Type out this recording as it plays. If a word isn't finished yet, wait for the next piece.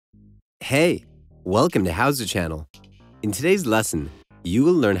Hey, welcome to HOWZA channel. In today's lesson, you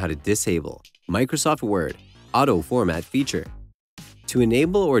will learn how to disable Microsoft Word AutoFormat Feature. To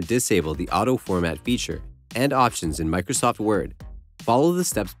enable or disable the AutoFormat feature and options in Microsoft Word, follow the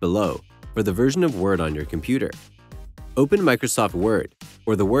steps below for the version of Word on your computer. Open Microsoft Word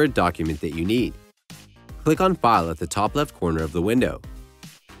or the Word document that you need. Click on File at the top left corner of the window.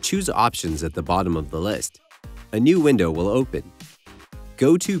 Choose Options at the bottom of the list. A new window will open.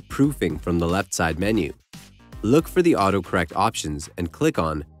 Go to Proofing from the left side menu. Look for the AutoCorrect options and click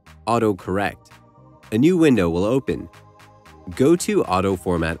on AutoCorrect. A new window will open. Go to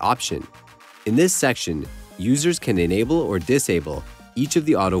AutoFormat option. In this section, users can enable or disable each of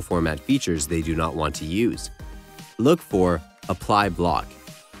the AutoFormat features they do not want to use. Look for Apply Block,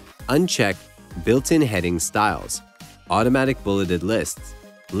 Uncheck Built-in Heading Styles, Automatic Bulleted Lists,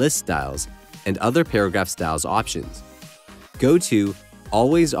 List Styles, and other paragraph styles options. Go to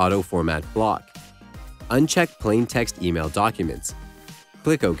Always AutoFormat Block. Uncheck Plain Text Email Documents.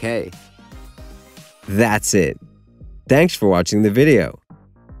 Click OK. That's it. Thanks for watching the video.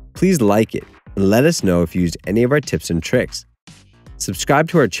 Please like it and let us know if you used any of our tips and tricks. Subscribe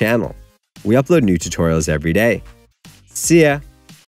to our channel. We upload new tutorials every day. See ya!